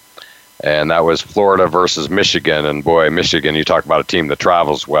Bowl, and that was Florida versus Michigan. And boy, Michigan, you talk about a team that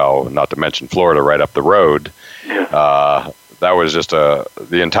travels well, not to mention Florida right up the road. Yeah. That was just the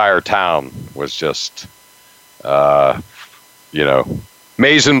entire town was just,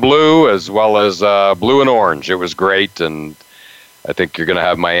 maize and blue as well as blue and orange. It was great, and I think you're going to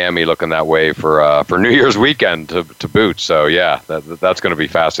have Miami looking that way for New Year's weekend to boot. So, that's going to be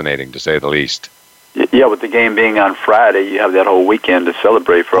fascinating, to say the least. Yeah, with the game being on Friday, you have that whole weekend to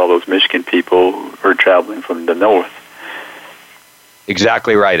celebrate for all those Michigan people who are traveling from the north.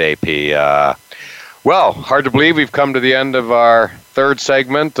 Exactly right, AP. Well, hard to believe we've come to the end of our third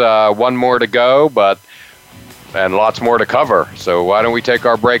segment. One more to go, and lots more to cover. So why don't we take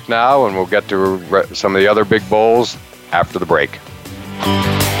our break now, and we'll get to some of the other big bowls after the break.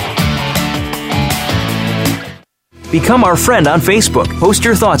 Become our friend on Facebook. Post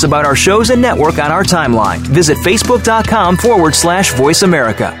your thoughts about our shows and network on our timeline. Visit Facebook.com/Voice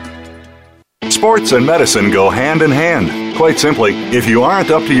America. Sports and medicine go hand in hand. Quite simply, if you aren't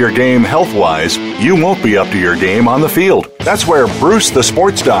up to your game health-wise, you won't be up to your game on the field. That's where Bruce the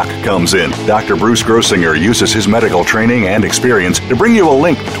Sports Doc comes in. Dr. Bruce Grossinger uses his medical training and experience to bring you a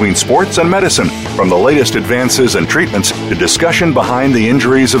link between sports and medicine, from the latest advances and treatments to discussion behind the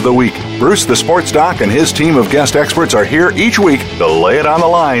injuries of the week. Bruce the Sports Doc and his team of guest experts are here each week to lay it on the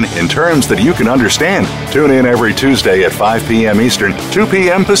line in terms that you can understand. Tune in every Tuesday at 5 p.m. Eastern, 2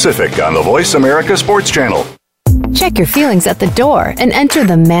 p.m. Pacific on the Voice America Sports Channel. Check your feelings at the door and enter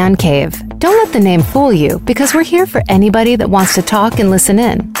the Man Cave. Don't let the name fool you, because we're here for anybody that wants to talk and listen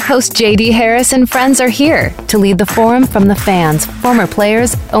in. Host J.D. Harris and friends are here to lead the forum from the fans, former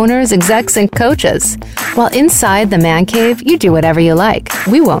players, owners, execs, and coaches. While inside the Man Cave, you do whatever you like.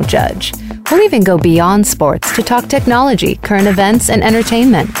 We won't judge. We'll even go beyond sports to talk technology, current events, and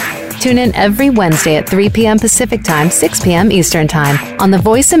entertainment. Tune in every Wednesday at 3 p.m. Pacific Time, 6 p.m. Eastern Time on the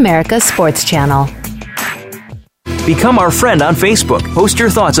Voice America Sports Channel. Become our friend on Facebook. Post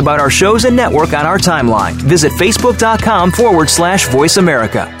your thoughts about our shows and network on our timeline. Visit Facebook.com/Voice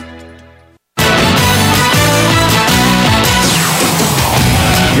America.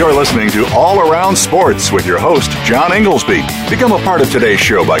 You're listening to All Around Sports with your host, John Inglesby. Become a part of today's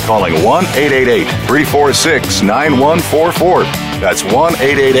show by calling 1-888-346-9144. That's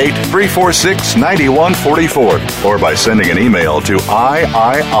 1-888-346-9144. Or by sending an email to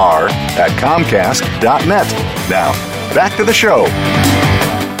iir@comcast.net. Now, back to the show.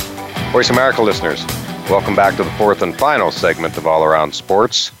 Voice America listeners, welcome back to the fourth and final segment of All Around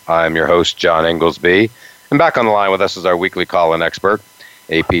Sports. I'm your host, John Inglesby. And back on the line with us is our weekly call-in expert,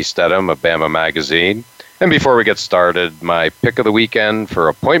 AP Stedham of Bama Magazine. And before we get started, my pick of the weekend for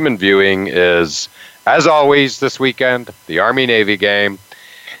appointment viewing is, as always this weekend, the Army-Navy game.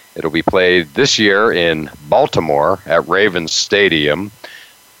 It'll be played this year in Baltimore at Ravens Stadium.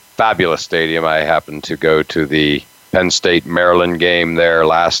 Fabulous stadium. I happened to go to the Penn State-Maryland game there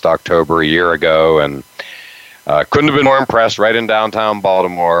last October, a year ago, and couldn't have been more impressed, right in downtown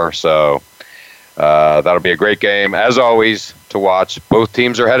Baltimore. So that'll be a great game, as always, to watch. Both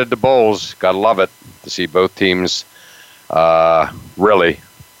teams are headed to bowls. Gotta love it to see both teams really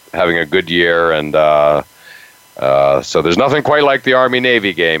having a good year. And so there's nothing quite like the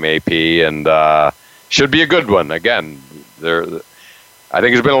Army-Navy game, AP, and should be a good one. Again, I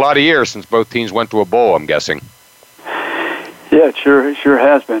think it's been a lot of years since both teams went to a bowl, I'm guessing. Yeah, it sure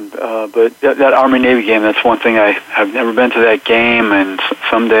has been. But that Army-Navy game, that's one thing I've never been to that game, and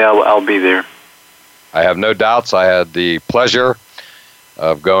someday I'll be there. I have no doubts. I had the pleasure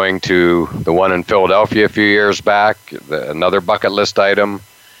of going to the one in Philadelphia a few years back, another bucket list item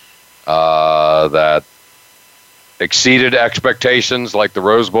that exceeded expectations like the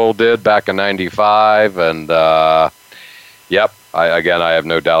Rose Bowl did back in '95. And, yep, I have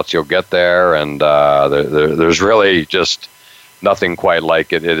no doubts you'll get there. And there's really just nothing quite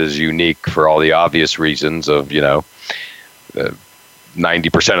like it. It is unique for all the obvious reasons of,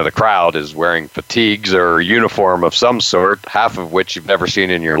 90% of the crowd is wearing fatigues or a uniform of some sort, half of which you've never seen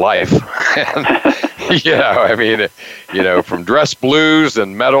in your life. And, from dress blues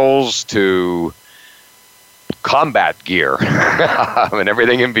and medals to combat gear and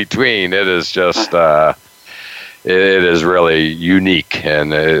everything in between. It is just, it is really unique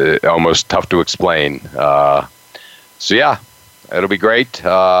and almost tough to explain. So yeah, it'll be great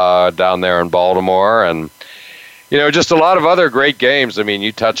down there in Baltimore. And, just a lot of other great games. I mean,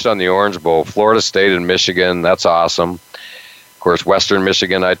 you touched on the Orange Bowl, Florida State and Michigan. That's awesome. Of course, Western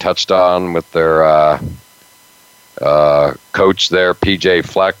Michigan I touched on with their coach there, P.J.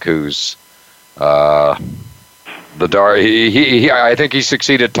 Fleck, who's I think he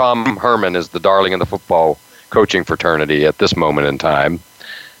succeeded Tom Herman as the darling of the football coaching fraternity at this moment in time.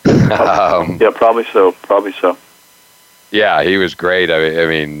 Yeah, probably so. Yeah, he was great. I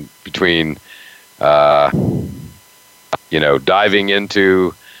mean, between diving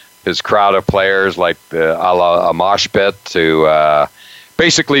into his crowd of players like a mosh pit to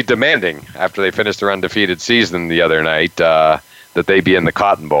basically demanding after they finished their undefeated season the other night that they be in the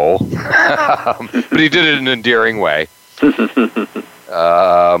Cotton Bowl. But he did it in an endearing way.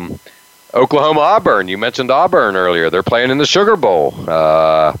 Oklahoma Auburn. You mentioned Auburn earlier. They're playing in the Sugar Bowl.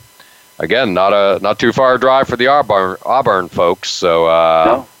 Again, not too far a drive for the Auburn folks. So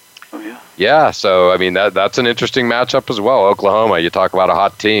no. Oh, yeah. Yeah, so I mean that's an interesting matchup as well. Oklahoma, you talk about a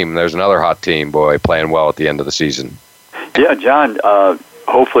hot team. There's another hot team, boy, playing well at the end of the season. Yeah, John.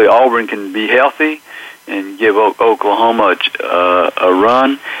 Hopefully Auburn can be healthy and give Oklahoma a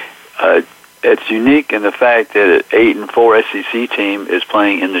run. It's unique in the fact that an 8-4 SEC team is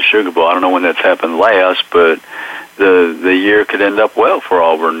playing in the Sugar Bowl. I don't know when that's happened last, but the year could end up well for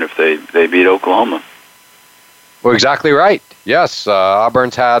Auburn if they beat Oklahoma. Well, exactly right. Yes,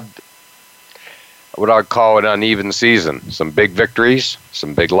 Auburn's had what I'd call an uneven season. Some big victories,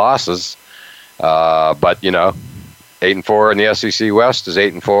 some big losses. But, 8-4 in the SEC West is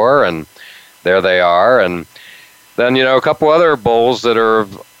 8-4, and there they are. And then, a couple other bowls that are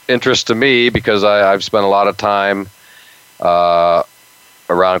of interest to me because I've spent a lot of time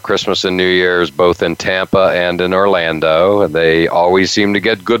around Christmas and New Year's, both in Tampa and in Orlando. And they always seem to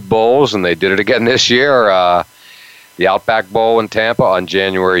get good bowls, and they did it again this year. The Outback Bowl in Tampa on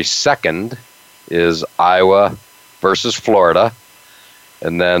January 2nd is Iowa versus Florida.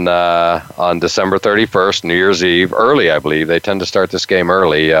 And then on December 31st, New Year's Eve, early, I believe, they tend to start this game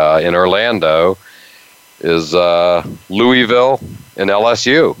early, in Orlando, is Louisville and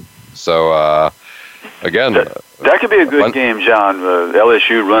LSU. So, again... That could be a good game, John.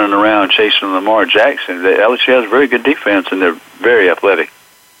 LSU running around chasing Lamar Jackson. LSU has a very good defense, and they're very athletic.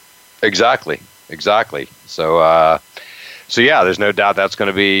 Exactly. So, yeah, there's no doubt that's going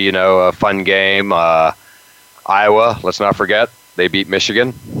to be, a fun game. Iowa, let's not forget, they beat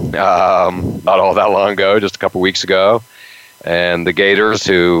Michigan not all that long ago, just a couple weeks ago. And the Gators,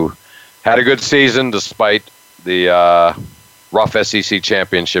 who had a good season despite the rough SEC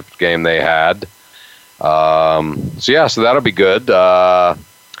championship game they had. So that'll be good.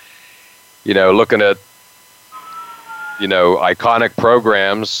 Looking at, iconic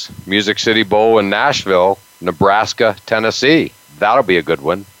programs, Music City Bowl in Nashville, Nebraska, Tennessee. That'll be a good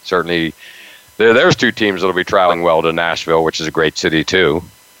one. Certainly, there's two teams that'll be traveling well to Nashville, which is a great city, too.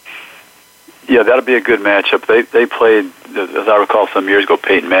 Yeah, that'll be a good matchup. They played, as I recall, some years ago,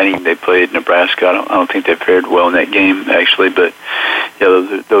 Peyton Manning. They played Nebraska. I don't think they fared well in that game, actually. But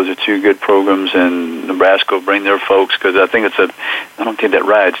yeah, those are two good programs, and Nebraska will bring their folks because I don't think that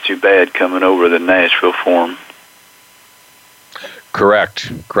ride's too bad coming over the Nashville Forum. Correct.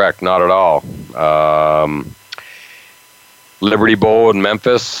 Not at all. Liberty Bowl in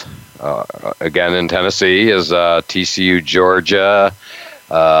Memphis, again in Tennessee, is TCU, Georgia.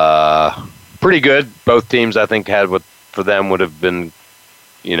 Pretty good. Both teams, I think, had what for them would have been,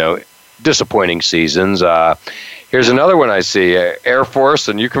 disappointing seasons. Here's another one I see. Air Force,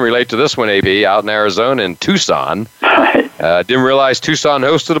 and you can relate to this one, AB, out in Arizona in Tucson. Didn't realize Tucson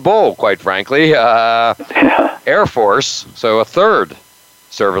hosted a bowl, quite frankly. Air Force, so a third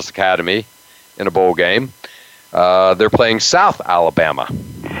service academy in a bowl game. They're playing South Alabama.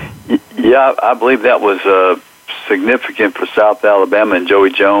 Yeah, I believe that was significant for South Alabama and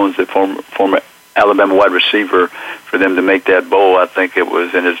Joey Jones, the former Alabama wide receiver, for them to make that bowl. I think it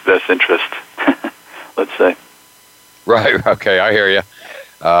was in his best interest, let's say. Right, okay, I hear you.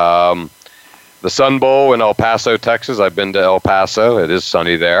 The Sun Bowl in El Paso, Texas. I've been to El Paso. It is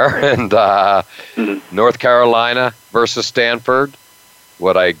sunny there. And North Carolina versus Stanford.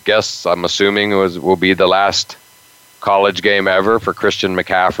 What I'm assuming will be the last college game ever for Christian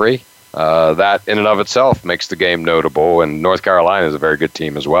McCaffrey. That in and of itself makes the game notable, and North Carolina is a very good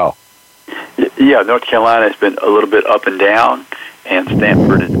team as well. Yeah, North Carolina has been a little bit up and down, and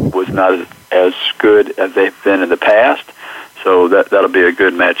Stanford was not as good as they've been in the past, so that'll be a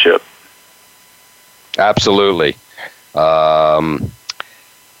good matchup. Absolutely. Another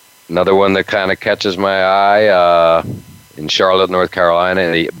one that kind of catches my eye in Charlotte, North Carolina,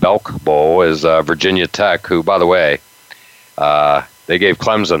 in the Belk Bowl is Virginia Tech, who, by the way, they gave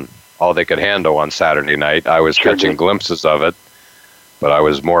Clemson all they could handle on Saturday night. I was catching glimpses of it, but I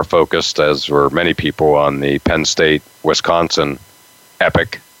was more focused, as were many people, on the Penn State-Wisconsin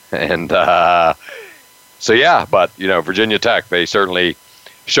epic. And but, Virginia Tech, they certainly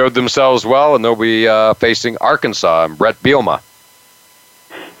showed themselves well, and they'll be facing Arkansas and Brett Bielema.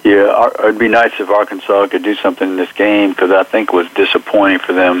 Yeah, it'd be nice if Arkansas could do something in this game, because I think it was disappointing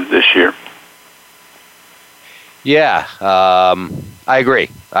for them this year. Yeah, I agree.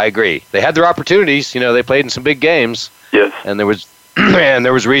 They had their opportunities. They played in some big games. Yes. And there was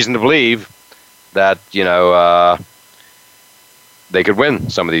reason to believe that, they could win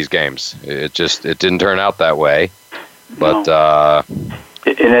some of these games. It didn't turn out that way. But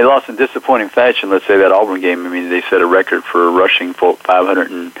and they lost in disappointing fashion. Let's say that Auburn game. I mean, they set a record for rushing for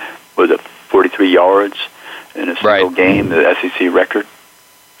 543 yards in a single game, the SEC record.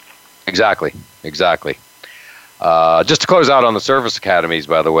 Exactly. Just to close out on the service academies,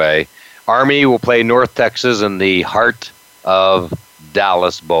 by the way, Army will play North Texas in the Heart of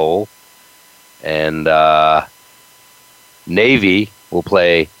Dallas Bowl, and Navy will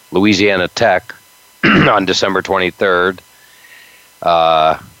play Louisiana Tech on December 23rd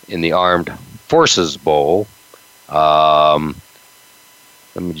in the Armed Forces Bowl. Let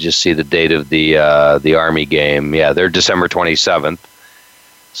me just see the date of the Army game. Yeah, they're December 27th.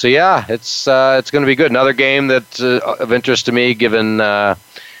 So yeah, it's going to be good. Another game that's of interest to me, given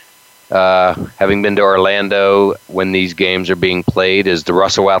having been to Orlando when these games are being played, is the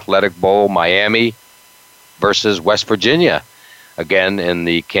Russell Athletic Bowl, Miami versus West Virginia, again in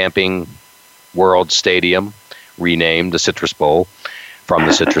the Camping World Stadium, renamed the Citrus Bowl from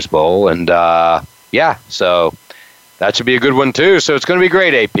the Citrus Bowl, and so that should be a good one too. So it's going to be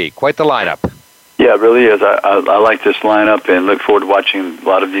great, AP. Quite the lineup. Yeah, it really is. I like this lineup and look forward to watching a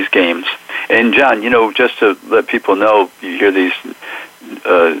lot of these games. And John, just to let people know, you hear these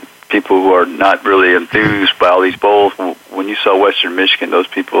people who are not really enthused by all these bowls. When you saw Western Michigan, those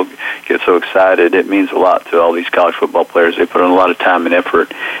people get so excited. It means a lot to all these college football players. They put in a lot of time and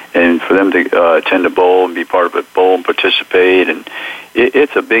effort, and for them to attend a bowl and be part of a bowl and participate, and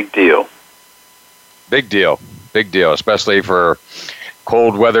it's a big deal. Big deal, especially for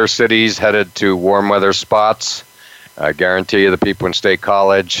cold weather cities headed to warm weather spots. I guarantee you the people in State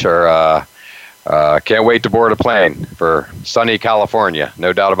College are can't wait to board a plane for sunny California.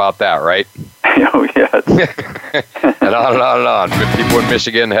 No doubt about that, right? Oh, yes. And on and on and on. People in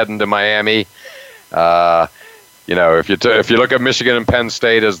Michigan heading to Miami. If you look at Michigan and Penn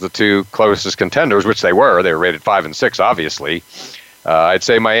State as the two closest contenders, which they were rated 5 and 6, obviously. I'd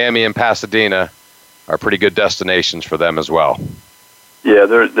say Miami and Pasadena are pretty good destinations for them as well. Yeah,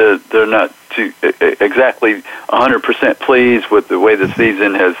 they're not too exactly 100% pleased with the way the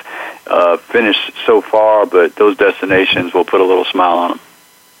season has finished so far, but those destinations will put a little smile on them.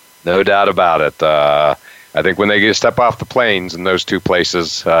 No doubt about it. I think when they step off the planes in those two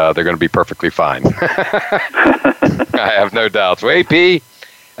places, they're going to be perfectly fine. I have no doubts. Well, AP,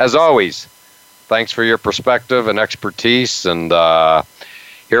 as always, thanks for your perspective and expertise, and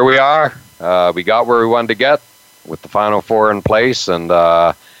here we are. We got where we wanted to get with the Final Four in place, and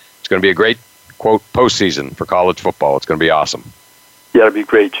it's going to be a great, quote, postseason for college football. It's going to be awesome. Yeah, it'll be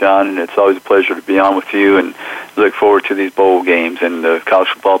great, John, and it's always a pleasure to be on with you, and look forward to these bowl games and the college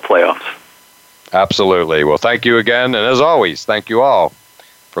football playoffs. Absolutely. Well, thank you again, and as always, thank you all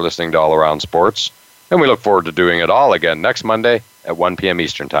for listening to All Around Sports, and we look forward to doing it all again next Monday at 1 p.m.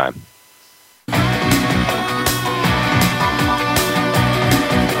 Eastern Time.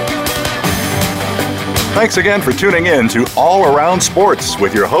 Thanks again for tuning in to All Around Sports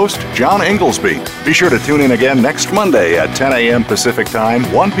with your host, John Inglesby. Be sure to tune in again next Monday at 10 a.m. Pacific Time,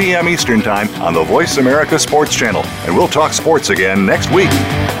 1 p.m. Eastern Time on the Voice America Sports Channel. And we'll talk sports again next week.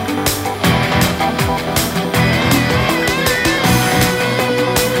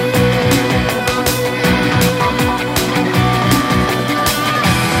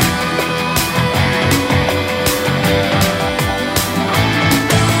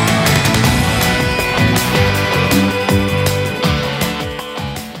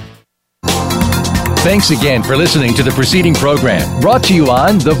 Thanks again for listening to the preceding program, brought to you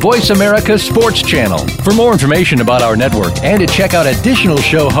on the Voice America Sports Channel. For more information about our network and to check out additional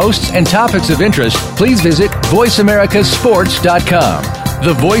show hosts and topics of interest, please visit voiceamericasports.com.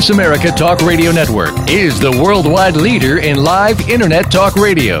 The Voice America Talk Radio Network is the worldwide leader in live Internet talk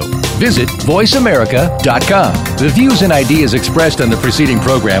radio. Visit voiceamerica.com. The views and ideas expressed on the preceding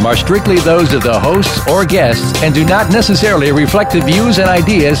program are strictly those of the hosts or guests and do not necessarily reflect the views and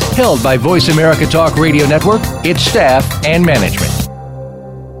ideas held by Voice America Talk Radio Network, its staff, and management.